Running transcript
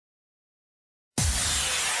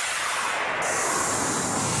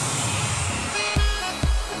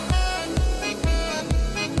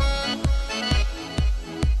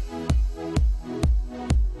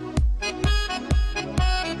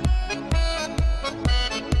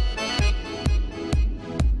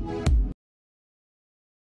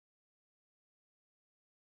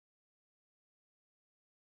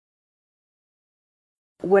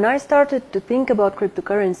When I started to think about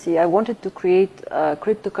cryptocurrency, I wanted to create a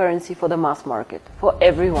cryptocurrency for the mass market, for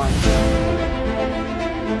everyone.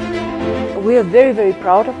 We are very, very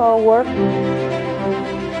proud of our work.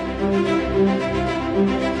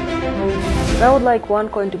 I would like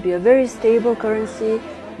OneCoin to be a very stable currency,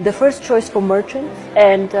 the first choice for merchants,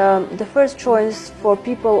 and the first choice for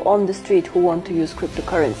people on the street who want to use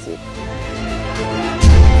cryptocurrency.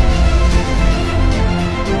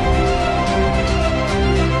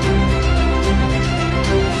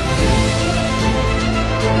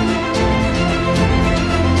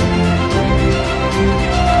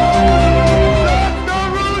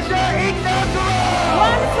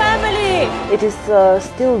 It is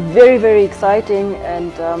still very, very exciting,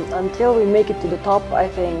 and until we make it to the top, I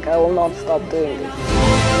think I will not stop doing this.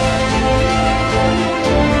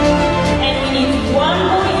 And we need one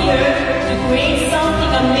more year to create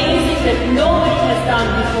something amazing that nobody has done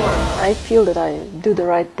before. I feel that I do the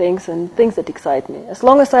right things and things that excite me. As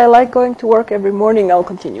long as I like going to work every morning, I'll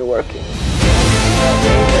continue working.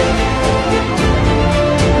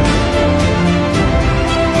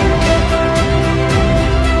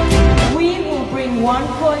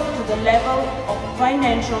 OneCoin to the level of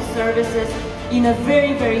financial services in a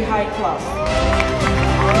very, very high class.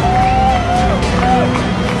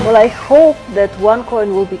 Well, I hope that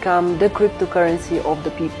OneCoin will become the cryptocurrency of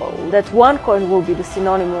the people. That OneCoin will be the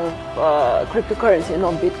synonym of cryptocurrency and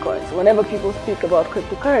not Bitcoin. So whenever people speak about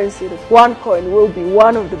cryptocurrency, that OneCoin will be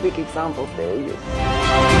one of the big examples they will use.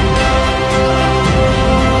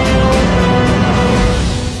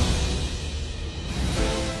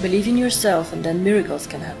 Believe in yourself and then miracles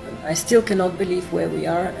can happen. I still cannot believe where we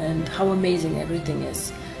are and how amazing everything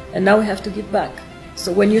is. And now we have to give back.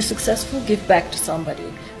 So when you're successful, give back to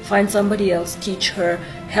somebody. Find somebody else, teach her,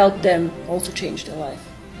 help them also change their life.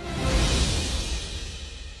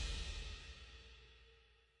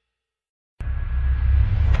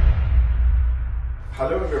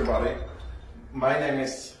 Hello everybody, my name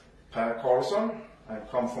is Per Karlsson. I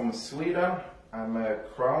come from Sweden. I'm a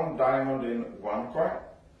crown diamond in OneCoin.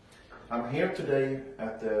 I'm here today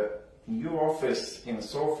at the new office in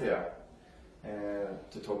Sofia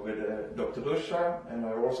to talk with Dr. Ruja, and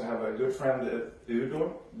I also have a good friend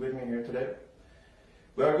Udo with me here today.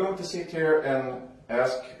 We are going to sit here and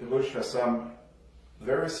ask Ruja some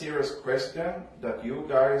very serious questions that you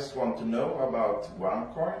guys want to know about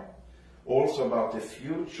OneCoin, also about the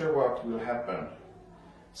future, what will happen.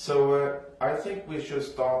 So I think we should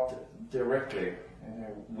start directly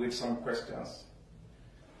with some questions.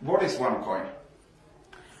 What is OneCoin?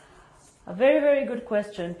 A very, very good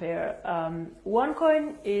question, Per.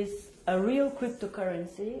 OneCoin is a real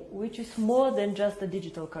cryptocurrency, which is more than just a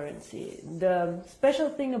digital currency. The special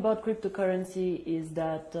thing about cryptocurrency is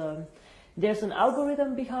that there's an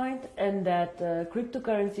algorithm behind, and that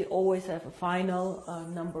cryptocurrency always have a final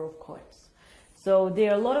number of coins. So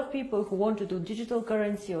there are a lot of people who want to do digital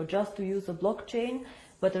currency or just to use a blockchain,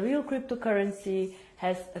 but a real cryptocurrency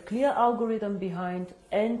has a clear algorithm behind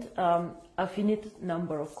and a finite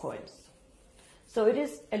number of coins. So it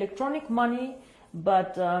is electronic money,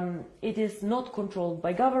 but it is not controlled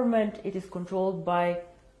by government, it is controlled by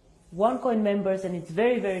OneCoin members, and it's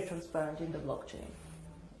very, very transparent in the blockchain.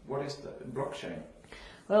 What is the blockchain?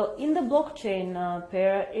 Well, in the blockchain,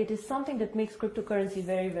 Per, it is something that makes cryptocurrency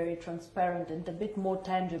very, very transparent and a bit more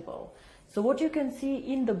tangible. So what you can see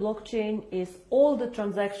in the blockchain is all the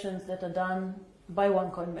transactions that are done by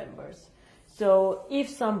OneCoin members. So if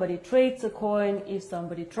somebody trades a coin, if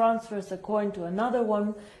somebody transfers a coin to another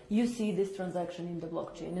one, you see this transaction in the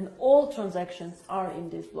blockchain, and all transactions are in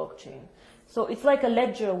this blockchain. So it's like a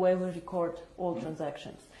ledger where we record all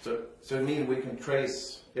transactions. So it means we can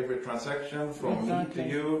trace every transaction from me to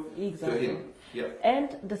you to him. Yeah.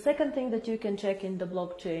 And the second thing that you can check in the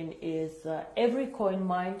blockchain is every coin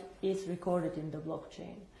mined is recorded in the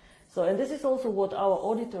blockchain. So, and this is also what our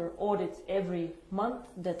auditor audits every month,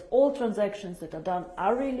 that all transactions that are done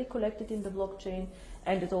are really collected in the blockchain,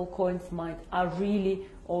 and that all coins mined are really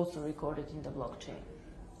also recorded in the blockchain.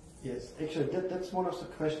 Yes, actually that's one of the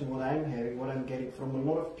questions what I'm having, what I'm getting from a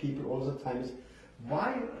lot of people all the time is,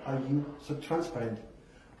 why are you so transparent?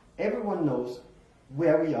 Everyone knows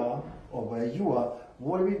where we are or where you are,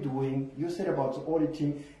 what are we doing, you said about the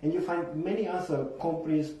auditing, and you find many other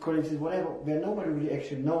companies, currencies, whatever, where nobody really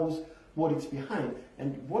actually knows what it's behind.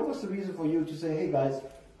 And what was the reason for you to say, hey guys,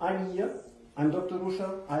 I'm here, I'm Dr.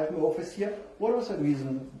 Ruja, I have my office here. What was the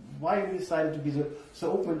reason why you decided to be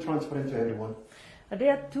so open and transparent to everyone?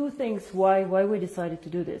 There are two things why we decided to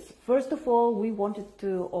do this. First of all, we wanted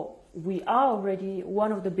to, we are already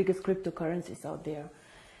one of the biggest cryptocurrencies out there.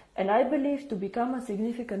 And I believe to become a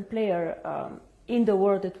significant player, in the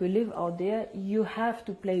world that we live out there, you have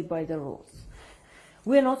to play by the rules.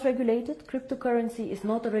 We are not regulated. Cryptocurrency is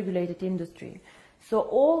not a regulated industry. So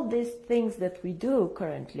all these things that we do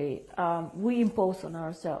currently, we impose on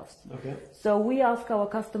ourselves. Okay. So we ask our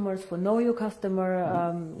customers for know your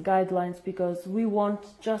customer guidelines, because we want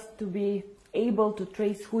just to be able to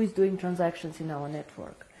trace who is doing transactions in our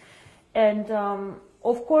network. And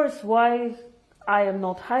of course, why I am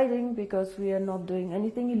not hiding, because we are not doing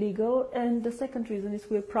anything illegal. And the second reason is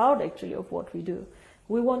we're proud actually of what we do.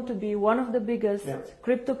 We want to be one of the biggest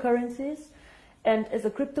cryptocurrencies. And as a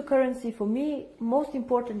cryptocurrency, for me, most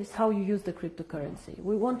important is how you use the cryptocurrency.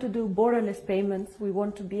 We want to do borderless payments. We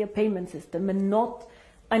want to be a payment system and not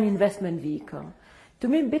an investment vehicle. To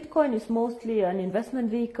me, Bitcoin is mostly an investment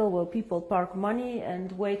vehicle where people park money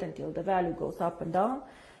and wait until the value goes up and down.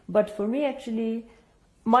 But for me, actually,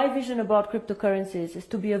 my vision about cryptocurrencies is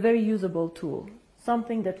to be a very usable tool,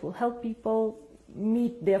 something that will help people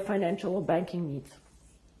meet their financial or banking needs.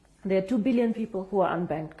 There are 2 billion people who are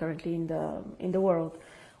unbanked currently in the world.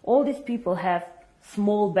 All these people have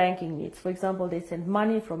small banking needs. For example, they send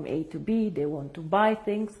money from A to B, they want to buy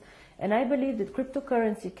things. And I believe that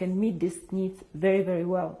cryptocurrency can meet these needs very, very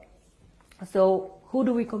well. So who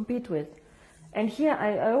do we compete with? And here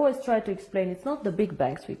I always try to explain, it's not the big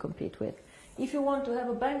banks we compete with. If you want to have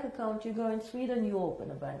a bank account, you go in Sweden, you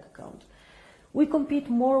open a bank account. We compete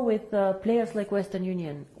more with players like Western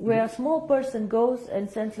Union, where a small person goes and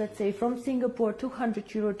sends, let's say, from Singapore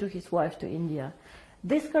 200 euro to his wife to India.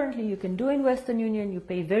 This currently you can do in Western Union. You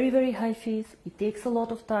pay very, very high fees. It takes a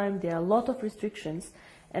lot of time. There are a lot of restrictions.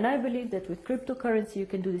 And I believe that with cryptocurrency you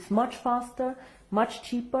can do this much faster, much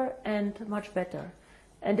cheaper, and much better.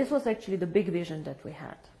 And this was actually the big vision that we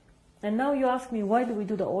had. And now you ask me, why do we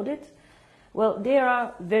do the audit? Well, there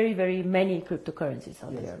are very, very many cryptocurrencies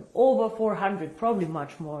out there. Over 400, probably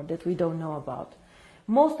much more, that we don't know about.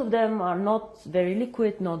 Most of them are not very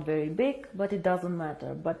liquid, not very big, but it doesn't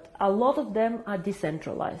matter. But a lot of them are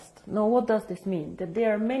decentralized. Now, what does this mean? That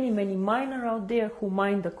there are many, many miners out there who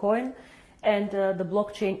mine the coin, and the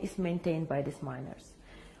blockchain is maintained by these miners.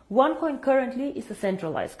 OneCoin currently is a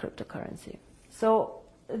centralized cryptocurrency. So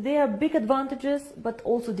there are big advantages, but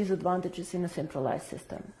also disadvantages in a centralized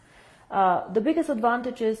system. The biggest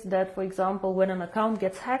advantage is that, for example, when an account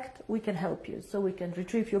gets hacked, we can help you. So we can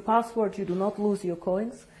retrieve your password, you do not lose your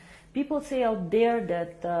coins. People say out there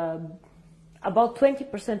that about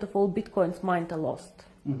 20% of all bitcoins mined are lost.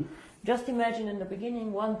 Mm-hmm. Just imagine in the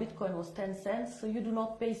beginning, 1 bitcoin was 10 cents, so you do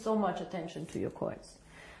not pay so much attention to your coins.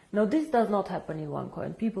 Now, this does not happen in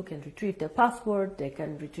OneCoin. People can retrieve their password, they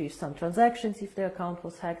can retrieve some transactions if their account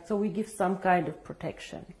was hacked, so we give some kind of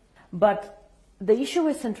protection. But the issue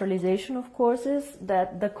with centralization, of course, is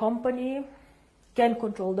that the company can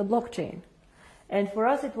control the blockchain. And for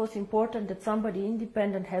us, it was important that somebody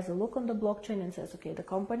independent has a look on the blockchain and says, okay, the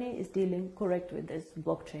company is dealing correct with this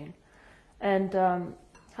blockchain. And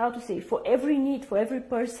how to say, for every need, for every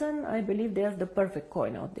person, I believe there's the perfect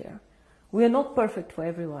coin out there. We are not perfect for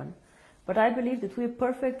everyone, but I believe that we're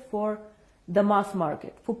perfect for the mass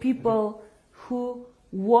market, for people who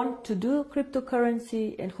want to do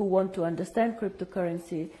cryptocurrency and who want to understand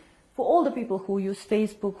cryptocurrency, for all the people who use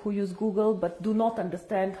Facebook, who use Google, but do not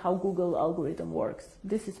understand how Google algorithm works.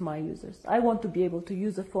 This is my users. I want to be able to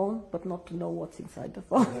use a phone, but not to know what's inside the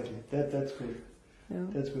phone. Exactly. That's good. Yeah.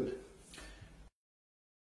 That's good.